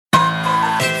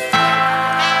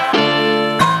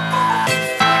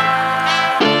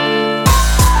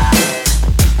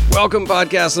Welcome,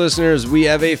 podcast listeners. We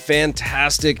have a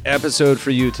fantastic episode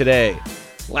for you today.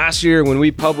 Last year, when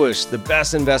we published The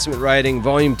Best Investment Writing,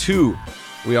 Volume 2,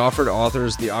 we offered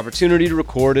authors the opportunity to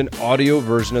record an audio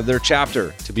version of their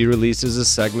chapter to be released as a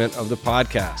segment of the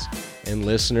podcast, and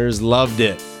listeners loved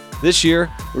it. This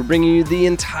year, we're bringing you the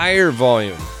entire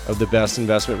volume of The Best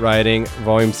Investment Writing,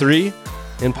 Volume 3,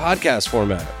 in podcast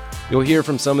format. You'll hear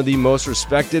from some of the most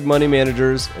respected money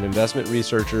managers and investment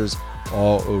researchers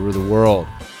all over the world.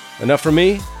 Enough from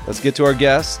me. Let's get to our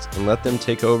guests and let them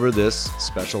take over this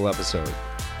special episode.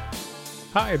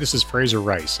 Hi, this is Frazer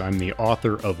Rice. I'm the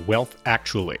author of Wealth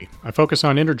Actually. I focus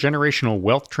on intergenerational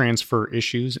wealth transfer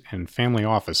issues and family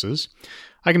offices.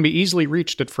 I can be easily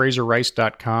reached at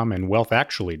FrazerRice.com and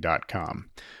WealthActually.com.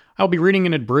 I'll be reading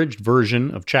an abridged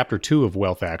version of Chapter 2 of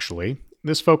Wealth Actually.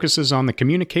 This focuses on the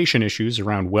communication issues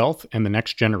around wealth and the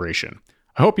next generation.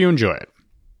 I hope you enjoy it.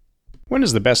 When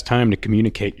is the best time to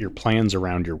communicate your plans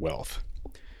around your wealth?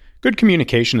 Good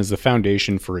communication is the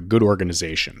foundation for a good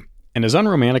organization. And as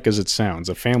unromantic as it sounds,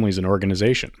 a family is an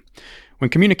organization. When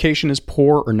communication is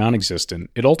poor or non-existent,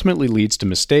 it ultimately leads to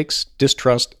mistakes,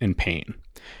 distrust, and pain.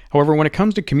 However, when it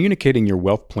comes to communicating your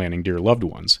wealth planning to your loved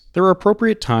ones, there are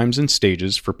appropriate times and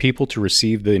stages for people to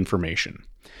receive the information.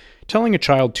 Telling a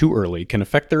child too early can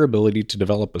affect their ability to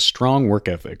develop a strong work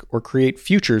ethic or create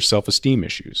future self-esteem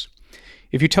issues.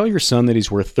 If you tell your son that he's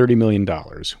worth $30 million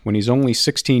when he's only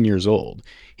 16 years old,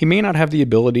 he may not have the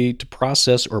ability to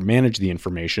process or manage the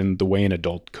information the way an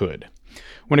adult could.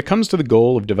 When it comes to the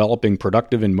goal of developing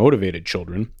productive and motivated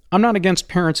children, I'm not against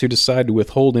parents who decide to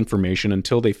withhold information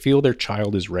until they feel their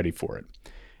child is ready for it.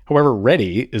 However,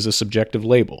 ready is a subjective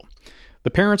label.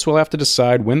 The parents will have to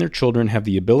decide when their children have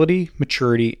the ability,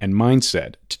 maturity, and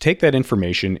mindset to take that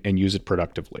information and use it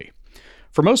productively.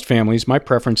 For most families, my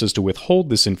preference is to withhold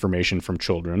this information from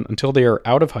children until they are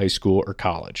out of high school or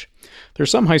college. There are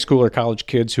some high school or college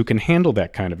kids who can handle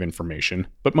that kind of information,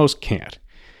 but most can't.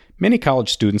 Many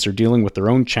college students are dealing with their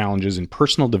own challenges in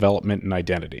personal development and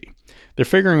identity. They're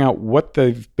figuring out what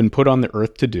they've been put on the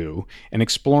earth to do and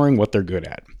exploring what they're good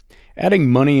at.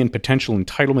 Adding money and potential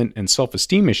entitlement and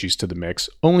self-esteem issues to the mix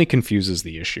only confuses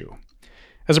the issue.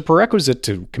 As a prerequisite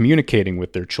to communicating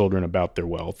with their children about their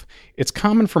wealth, it's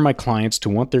common for my clients to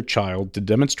want their child to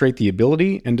demonstrate the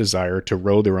ability and desire to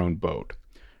row their own boat.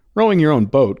 Rowing your own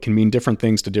boat can mean different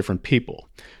things to different people,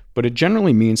 but it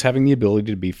generally means having the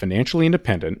ability to be financially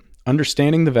independent,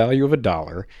 understanding the value of a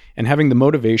dollar, and having the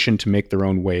motivation to make their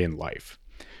own way in life.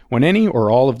 When any or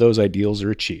all of those ideals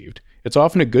are achieved, it's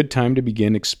often a good time to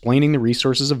begin explaining the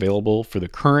resources available for the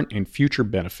current and future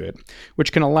benefit,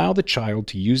 which can allow the child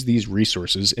to use these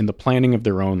resources in the planning of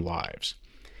their own lives.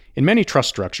 In many trust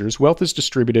structures, wealth is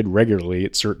distributed regularly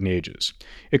at certain ages.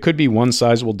 It could be one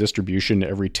sizable distribution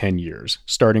every 10 years,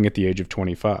 starting at the age of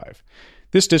 25.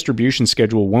 This distribution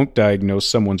schedule won't diagnose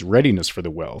someone's readiness for the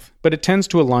wealth, but it tends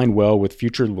to align well with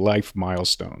future life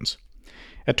milestones.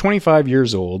 At 25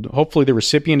 years old, hopefully the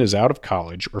recipient is out of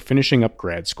college or finishing up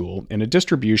grad school, and a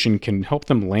distribution can help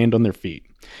them land on their feet.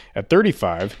 At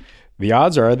 35, the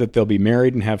odds are that they'll be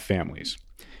married and have families.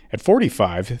 At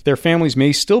 45, their families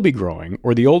may still be growing,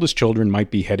 or the oldest children might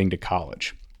be heading to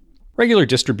college. Regular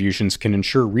distributions can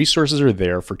ensure resources are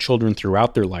there for children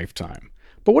throughout their lifetime.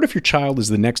 But what if your child is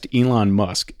the next Elon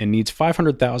Musk and needs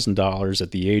 $500,000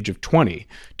 at the age of 20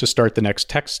 to start the next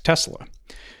Tesla?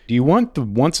 Do you want the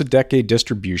once-a-decade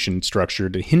distribution structure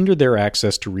to hinder their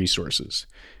access to resources?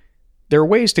 There are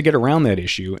ways to get around that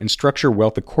issue and structure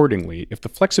wealth accordingly if the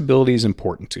flexibility is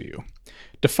important to you.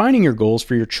 Defining your goals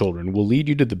for your children will lead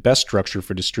you to the best structure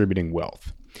for distributing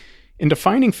wealth. In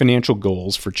defining financial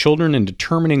goals for children and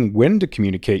determining when to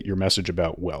communicate your message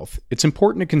about wealth, it's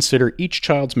important to consider each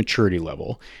child's maturity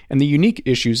level and the unique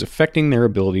issues affecting their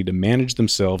ability to manage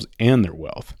themselves and their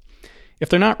wealth. If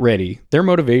they're not ready, their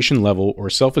motivation level or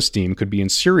self-esteem could be in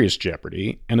serious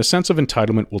jeopardy, and a sense of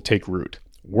entitlement will take root.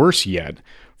 Worse yet,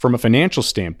 from a financial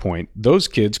standpoint, those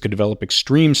kids could develop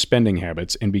extreme spending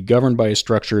habits and be governed by a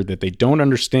structure that they don't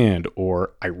understand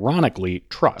or, ironically,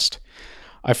 trust.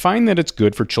 I find that it's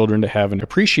good for children to have an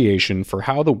appreciation for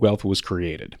how the wealth was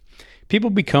created. People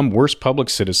become worse public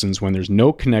citizens when there's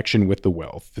no connection with the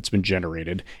wealth that's been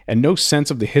generated and no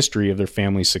sense of the history of their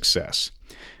family's success.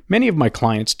 Many of my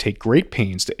clients take great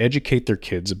pains to educate their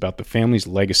kids about the family's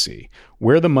legacy,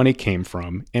 where the money came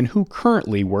from, and who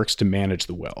currently works to manage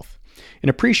the wealth. An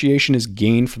appreciation is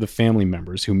gained for the family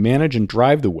members who manage and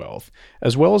drive the wealth,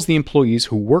 as well as the employees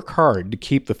who work hard to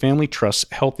keep the family trusts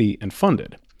healthy and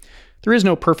funded. There is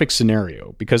no perfect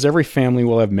scenario because every family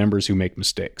will have members who make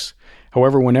mistakes.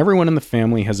 However, when everyone in the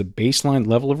family has a baseline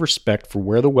level of respect for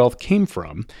where the wealth came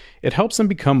from, it helps them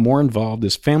become more involved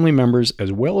as family members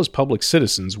as well as public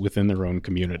citizens within their own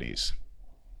communities.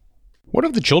 What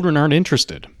if the children aren't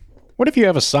interested? What if you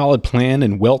have a solid plan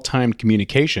and well-timed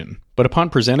communication, but upon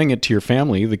presenting it to your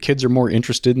family, the kids are more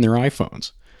interested in their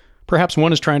iPhones? Perhaps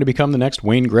one is trying to become the next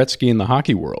Wayne Gretzky in the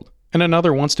hockey world, and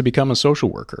another wants to become a social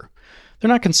worker. They're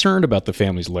not concerned about the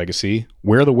family's legacy,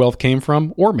 where the wealth came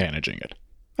from, or managing it.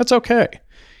 That's okay.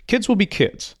 Kids will be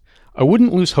kids. I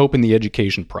wouldn't lose hope in the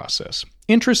education process.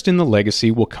 Interest in the legacy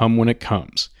will come when it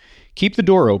comes. Keep the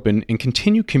door open and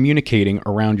continue communicating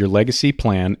around your legacy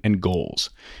plan and goals,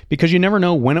 because you never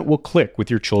know when it will click with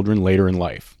your children later in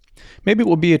life. Maybe it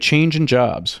will be a change in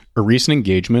jobs, a recent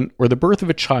engagement, or the birth of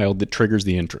a child that triggers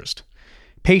the interest.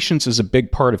 Patience is a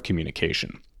big part of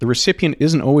communication. The recipient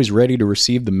isn't always ready to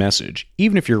receive the message,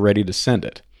 even if you're ready to send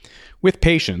it. With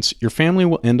patience, your family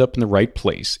will end up in the right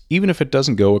place, even if it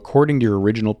doesn't go according to your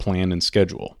original plan and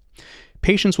schedule.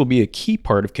 Patience will be a key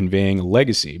part of conveying a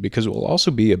legacy because it will also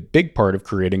be a big part of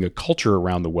creating a culture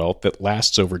around the wealth that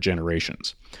lasts over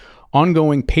generations.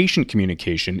 Ongoing patient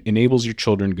communication enables your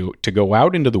children to go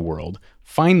out into the world,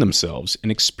 find themselves,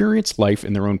 and experience life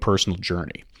in their own personal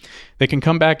journey. They can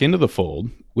come back into the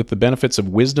fold with the benefits of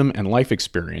wisdom and life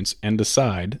experience and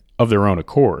decide, of their own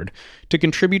accord, to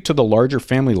contribute to the larger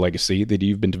family legacy that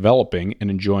you've been developing and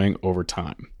enjoying over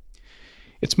time.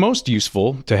 It's most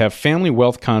useful to have family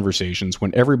wealth conversations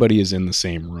when everybody is in the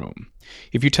same room.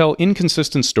 If you tell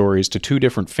inconsistent stories to two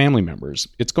different family members,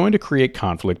 it's going to create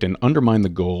conflict and undermine the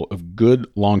goal of good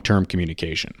long-term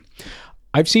communication.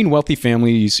 I've seen wealthy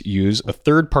families use a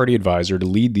third-party advisor to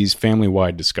lead these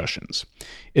family-wide discussions.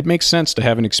 It makes sense to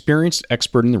have an experienced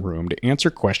expert in the room to answer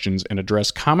questions and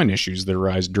address common issues that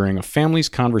arise during a family's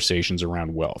conversations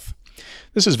around wealth.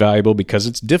 This is valuable because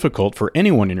it's difficult for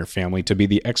anyone in your family to be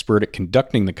the expert at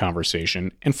conducting the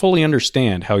conversation and fully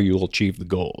understand how you will achieve the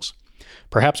goals.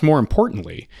 Perhaps more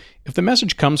importantly, if the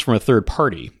message comes from a third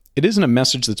party, it isn't a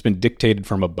message that's been dictated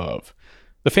from above.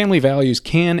 The family values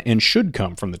can and should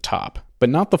come from the top, but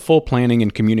not the full planning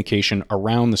and communication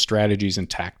around the strategies and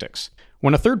tactics.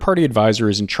 When a third-party advisor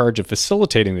is in charge of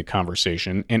facilitating the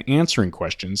conversation and answering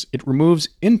questions, it removes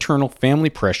internal family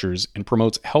pressures and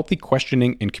promotes healthy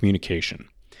questioning and communication.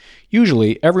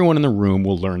 Usually, everyone in the room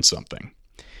will learn something.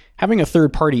 Having a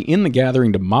third party in the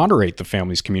gathering to moderate the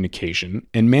family's communication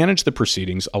and manage the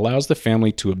proceedings allows the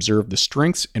family to observe the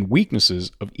strengths and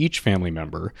weaknesses of each family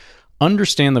member,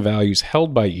 understand the values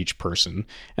held by each person,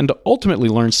 and to ultimately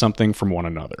learn something from one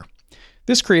another.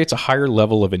 This creates a higher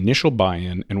level of initial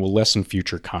buy-in and will lessen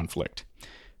future conflict.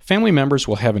 Family members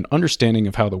will have an understanding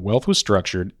of how the wealth was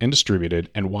structured and distributed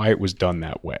and why it was done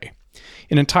that way.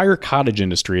 An entire cottage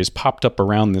industry has popped up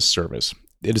around this service.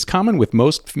 It is common with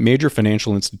most major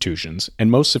financial institutions and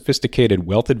most sophisticated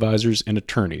wealth advisors and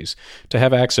attorneys to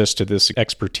have access to this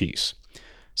expertise.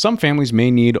 Some families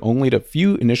may need only a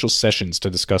few initial sessions to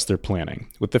discuss their planning,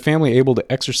 with the family able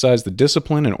to exercise the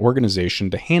discipline and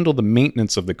organization to handle the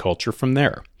maintenance of the culture from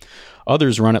there.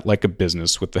 Others run it like a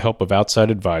business with the help of outside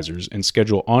advisors and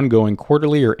schedule ongoing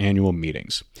quarterly or annual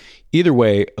meetings. Either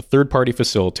way, a third-party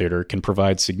facilitator can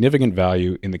provide significant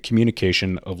value in the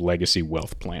communication of legacy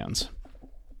wealth plans.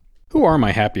 Who are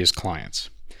my happiest clients?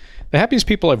 The happiest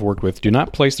people I've worked with do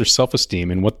not place their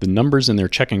self-esteem in what the numbers in their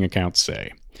checking accounts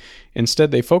say.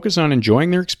 Instead, they focus on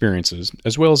enjoying their experiences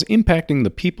as well as impacting the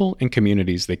people and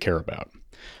communities they care about.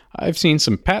 I've seen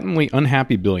some patently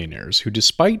unhappy billionaires who,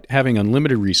 despite having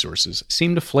unlimited resources,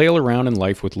 seem to flail around in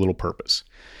life with little purpose.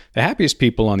 The happiest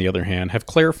people, on the other hand, have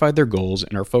clarified their goals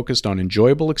and are focused on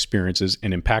enjoyable experiences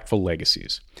and impactful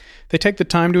legacies. They take the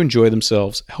time to enjoy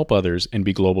themselves, help others, and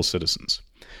be global citizens.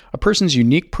 A person's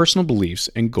unique personal beliefs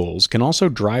and goals can also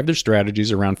drive their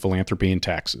strategies around philanthropy and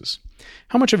taxes.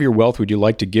 How much of your wealth would you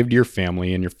like to give to your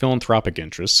family and your philanthropic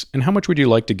interests, and how much would you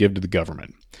like to give to the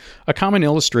government? A common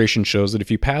illustration shows that if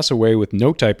you pass away with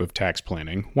no type of tax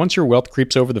planning, once your wealth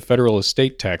creeps over the federal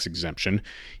estate tax exemption,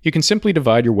 you can simply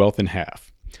divide your wealth in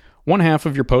half. One half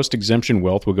of your post-exemption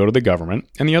wealth will go to the government,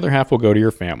 and the other half will go to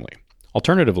your family.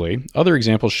 Alternatively, other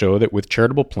examples show that with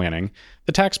charitable planning,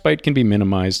 the tax bite can be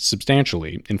minimized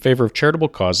substantially in favor of charitable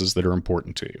causes that are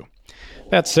important to you.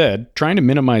 That said, trying to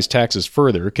minimize taxes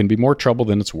further can be more trouble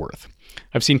than it's worth.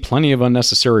 I've seen plenty of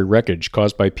unnecessary wreckage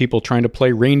caused by people trying to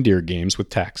play reindeer games with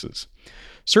taxes.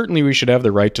 Certainly, we should have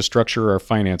the right to structure our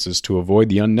finances to avoid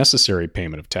the unnecessary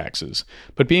payment of taxes,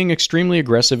 but being extremely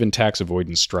aggressive in tax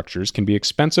avoidance structures can be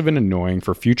expensive and annoying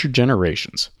for future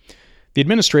generations. The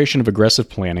administration of aggressive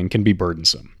planning can be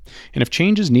burdensome, and if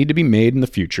changes need to be made in the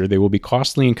future, they will be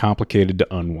costly and complicated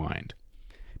to unwind.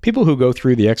 People who go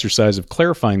through the exercise of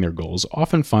clarifying their goals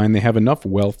often find they have enough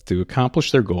wealth to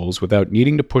accomplish their goals without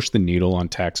needing to push the needle on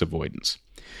tax avoidance.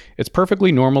 It's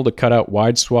perfectly normal to cut out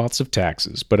wide swaths of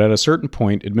taxes, but at a certain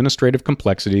point, administrative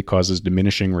complexity causes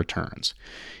diminishing returns.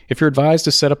 If you're advised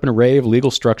to set up an array of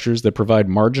legal structures that provide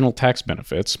marginal tax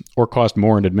benefits, or cost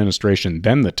more in administration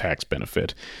than the tax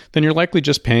benefit, then you're likely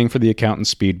just paying for the accountant's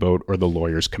speedboat or the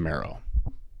lawyer's Camaro.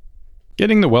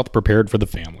 Getting the wealth prepared for the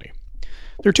family.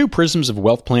 There are two prisms of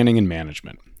wealth planning and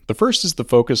management. The first is the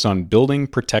focus on building,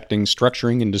 protecting,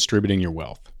 structuring, and distributing your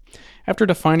wealth. After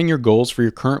defining your goals for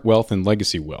your current wealth and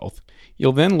legacy wealth,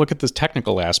 you'll then look at the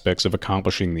technical aspects of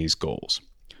accomplishing these goals.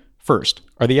 First,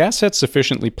 are the assets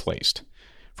sufficiently placed?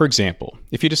 For example,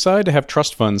 if you decide to have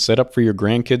trust funds set up for your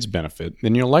grandkids' benefit,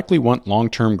 then you'll likely want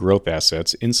long-term growth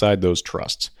assets inside those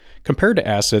trusts, compared to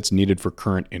assets needed for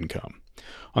current income.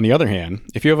 On the other hand,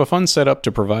 if you have a fund set up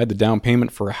to provide the down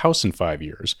payment for a house in 5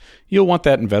 years, you'll want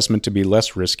that investment to be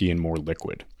less risky and more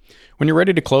liquid. When you're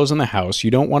ready to close on the house,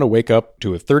 you don't want to wake up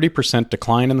to a 30%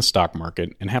 decline in the stock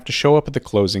market and have to show up at the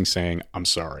closing saying, "I'm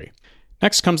sorry."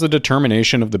 Next comes the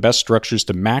determination of the best structures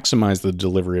to maximize the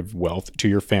delivery of wealth to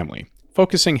your family,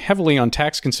 focusing heavily on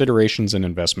tax considerations and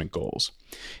investment goals.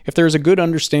 If there is a good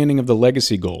understanding of the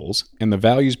legacy goals and the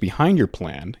values behind your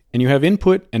plan, and you have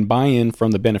input and buy-in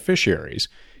from the beneficiaries,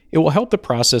 it will help the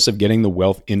process of getting the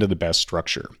wealth into the best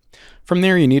structure. From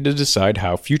there, you need to decide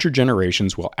how future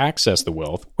generations will access the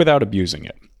wealth without abusing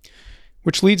it.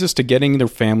 Which leads us to getting their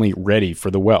family ready for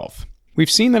the wealth.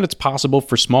 We've seen that it's possible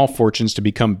for small fortunes to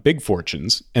become big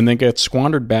fortunes and then get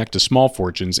squandered back to small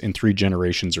fortunes in 3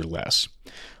 generations or less.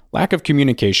 Lack of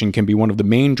communication can be one of the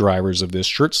main drivers of this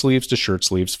shirt sleeves to shirt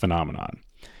sleeves phenomenon.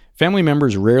 Family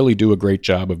members rarely do a great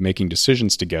job of making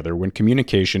decisions together when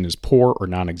communication is poor or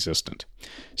non-existent.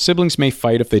 Siblings may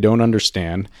fight if they don't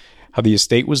understand how the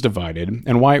estate was divided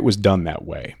and why it was done that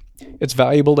way. It's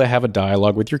valuable to have a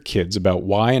dialogue with your kids about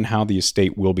why and how the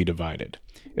estate will be divided.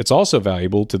 It's also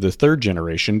valuable to the 3rd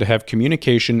generation to have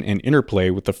communication and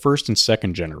interplay with the 1st and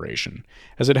 2nd generation,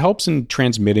 as it helps in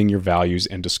transmitting your values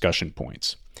and discussion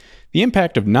points. The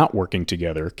impact of not working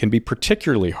together can be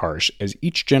particularly harsh as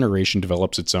each generation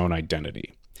develops its own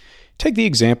identity. Take the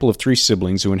example of 3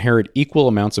 siblings who inherit equal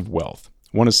amounts of wealth.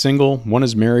 One is single, one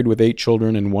is married with 8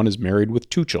 children, and one is married with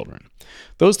 2 children.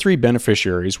 Those 3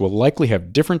 beneficiaries will likely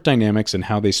have different dynamics in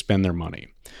how they spend their money.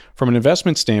 From an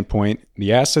investment standpoint,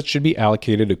 the assets should be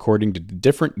allocated according to the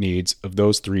different needs of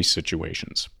those 3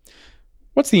 situations.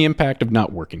 What's the impact of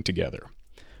not working together?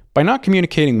 By not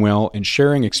communicating well and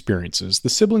sharing experiences, the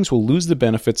siblings will lose the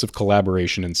benefits of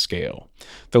collaboration and scale.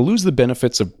 They'll lose the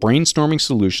benefits of brainstorming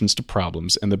solutions to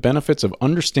problems and the benefits of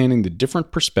understanding the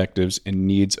different perspectives and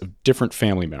needs of different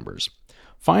family members.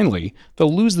 Finally,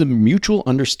 they'll lose the mutual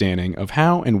understanding of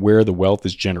how and where the wealth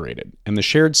is generated and the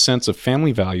shared sense of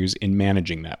family values in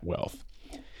managing that wealth.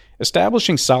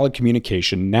 Establishing solid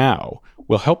communication now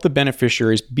will help the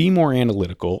beneficiaries be more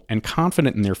analytical and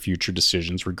confident in their future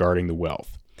decisions regarding the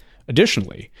wealth.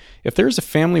 Additionally, if there is a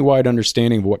family-wide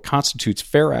understanding of what constitutes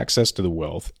fair access to the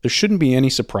wealth, there shouldn't be any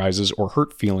surprises or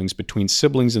hurt feelings between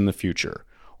siblings in the future,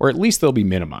 or at least they'll be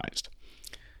minimized.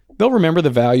 They'll remember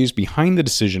the values behind the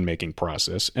decision-making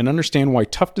process and understand why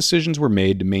tough decisions were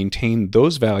made to maintain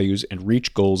those values and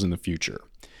reach goals in the future.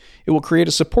 It will create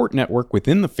a support network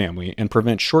within the family and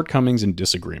prevent shortcomings and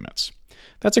disagreements.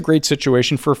 That's a great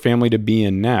situation for a family to be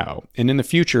in now, and in the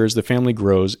future as the family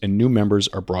grows and new members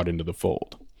are brought into the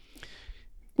fold.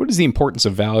 What is the importance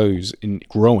of values in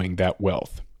growing that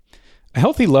wealth? A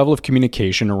healthy level of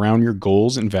communication around your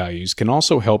goals and values can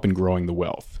also help in growing the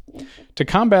wealth. To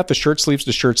combat the shirt sleeves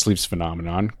to shirt sleeves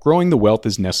phenomenon, growing the wealth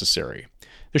is necessary.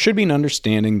 There should be an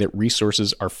understanding that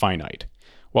resources are finite.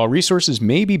 While resources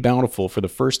may be bountiful for the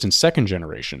 1st and 2nd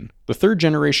generation, the 3rd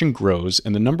generation grows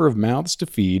and the number of mouths to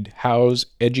feed, house,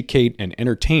 educate, and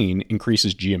entertain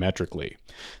increases geometrically.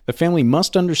 The family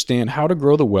must understand how to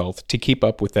grow the wealth to keep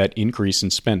up with that increase in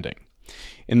spending.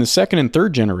 In the 2nd and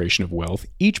 3rd generation of wealth,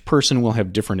 each person will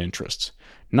have different interests.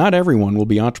 Not everyone will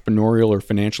be entrepreneurial or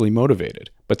financially motivated,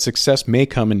 but success may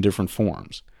come in different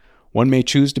forms. One may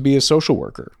choose to be a social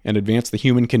worker and advance the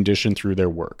human condition through their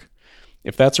work.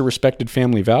 If that's a respected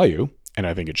family value, and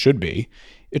I think it should be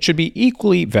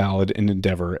equally valid an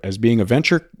endeavor as being a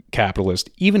venture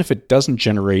capitalist, even if it doesn't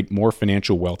generate more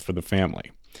financial wealth for the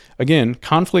family. Again,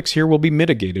 conflicts here will be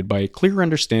mitigated by a clear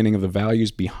understanding of the values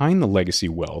behind the legacy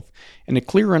wealth and a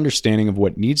clear understanding of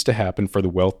what needs to happen for the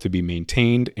wealth to be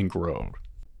maintained and grown.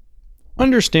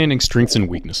 Understanding strengths and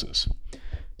weaknesses.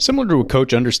 Similar to a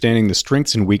coach understanding the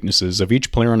strengths and weaknesses of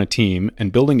each player on a team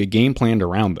and building a game plan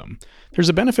around them, there's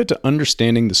a benefit to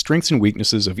understanding the strengths and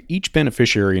weaknesses of each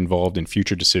beneficiary involved in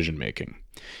future decision-making.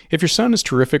 If your son is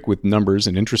terrific with numbers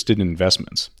and interested in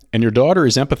investments, and your daughter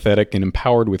is empathetic and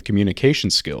empowered with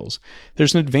communication skills,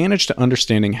 there's an advantage to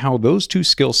understanding how those two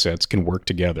skill sets can work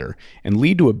together and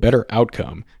lead to a better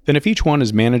outcome than if each one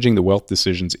is managing the wealth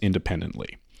decisions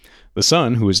independently. The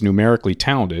son, who is numerically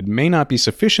talented, may not be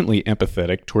sufficiently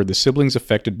empathetic toward the siblings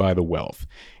affected by the wealth,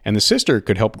 and the sister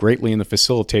could help greatly in the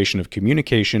facilitation of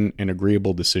communication and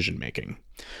agreeable decision-making.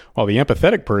 While the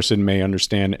empathetic person may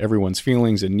understand everyone's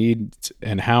feelings and needs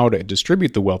and how to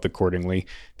distribute the wealth accordingly,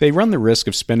 they run the risk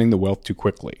of spending the wealth too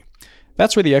quickly.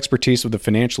 That's where the expertise of the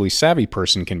financially savvy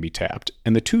person can be tapped,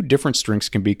 and the two different strengths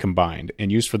can be combined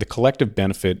and used for the collective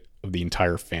benefit of the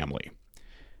entire family.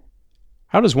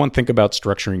 How does one think about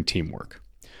structuring teamwork?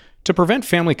 To prevent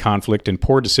family conflict and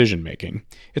poor decision-making,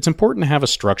 it's important to have a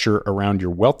structure around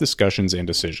your wealth discussions and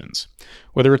decisions.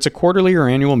 Whether it's a quarterly or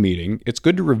annual meeting, it's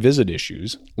good to revisit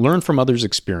issues, learn from others'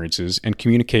 experiences, and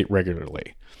communicate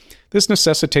regularly. This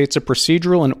necessitates a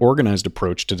procedural and organized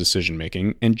approach to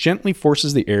decision-making and gently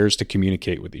forces the heirs to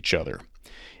communicate with each other.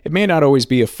 It may not always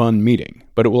be a fun meeting,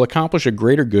 but it will accomplish a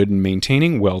greater good in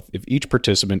maintaining wealth if each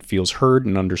participant feels heard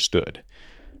and understood.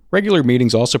 Regular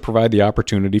meetings also provide the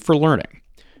opportunity for learning.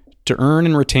 To earn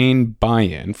and retain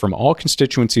buy-in from all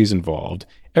constituencies involved,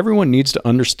 everyone needs to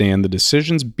understand the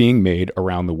decisions being made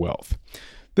around the wealth.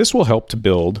 This will help to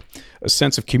build a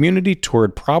sense of community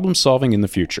toward problem solving in the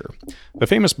future. The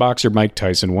famous boxer Mike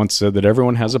Tyson once said that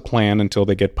everyone has a plan until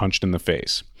they get punched in the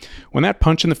face. When that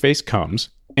punch in the face comes,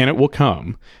 and it will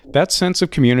come, that sense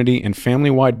of community and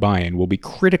family-wide buy-in will be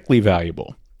critically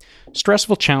valuable.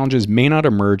 Stressful challenges may not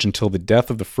emerge until the death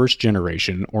of the first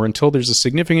generation or until there's a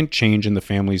significant change in the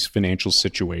family's financial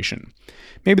situation.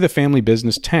 Maybe the family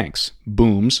business tanks,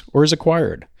 booms, or is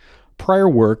acquired. Prior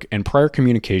work and prior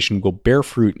communication will bear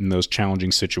fruit in those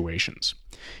challenging situations.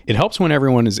 It helps when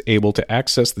everyone is able to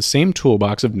access the same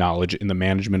toolbox of knowledge in the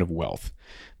management of wealth.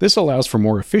 This allows for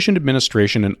more efficient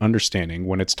administration and understanding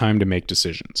when it's time to make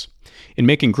decisions. In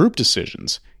making group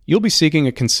decisions, you'll be seeking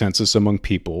a consensus among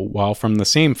people, while from the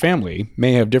same family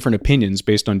may have different opinions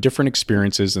based on different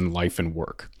experiences in life and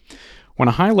work. When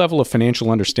a high level of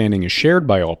financial understanding is shared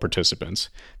by all participants,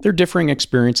 their differing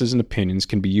experiences and opinions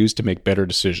can be used to make better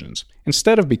decisions,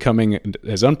 instead of becoming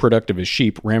as unproductive as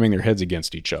sheep ramming their heads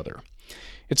against each other.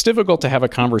 It's difficult to have a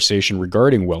conversation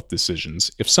regarding wealth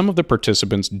decisions if some of the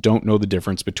participants don't know the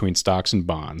difference between stocks and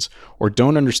bonds, or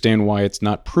don't understand why it's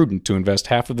not prudent to invest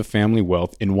half of the family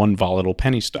wealth in one volatile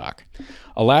penny stock.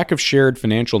 A lack of shared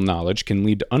financial knowledge can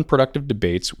lead to unproductive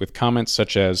debates with comments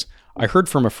such as, "I heard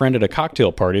from a friend at a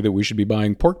cocktail party that we should be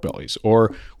buying pork bellies,"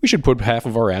 or "we should put half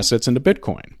of our assets into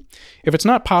Bitcoin." If it's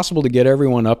not possible to get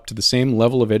everyone up to the same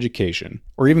level of education,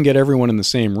 or even get everyone in the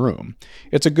same room,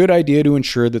 it's a good idea to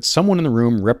ensure that someone in the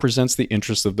room represents the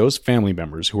interests of those family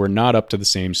members who are not up to the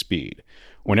same speed.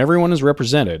 When everyone is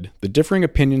represented, the differing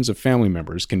opinions of family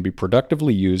members can be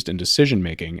productively used in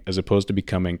decision-making as opposed to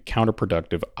becoming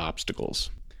counterproductive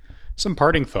obstacles. Some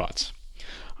parting thoughts.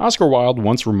 Oscar Wilde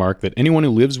once remarked that anyone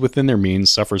who lives within their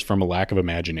means suffers from a lack of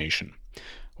imagination.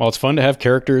 While it's fun to have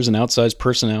characters and outsized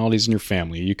personalities in your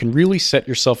family, you can really set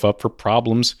yourself up for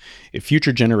problems if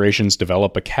future generations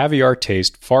develop a caviar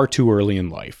taste far too early in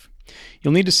life.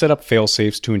 You'll need to set up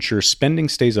fail-safes to ensure spending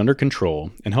stays under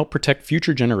control and help protect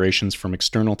future generations from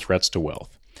external threats to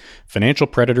wealth. Financial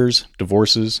predators,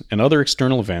 divorces, and other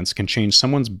external events can change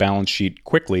someone's balance sheet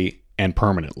quickly and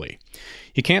permanently.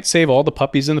 You can't save all the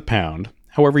puppies in the pound.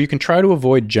 However, you can try to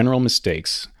avoid general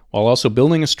mistakes while also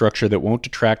building a structure that won't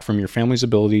detract from your family's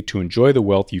ability to enjoy the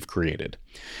wealth you've created.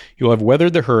 You'll have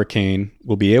weathered the hurricane,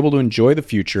 will be able to enjoy the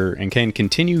future, and can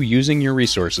continue using your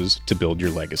resources to build your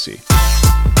legacy.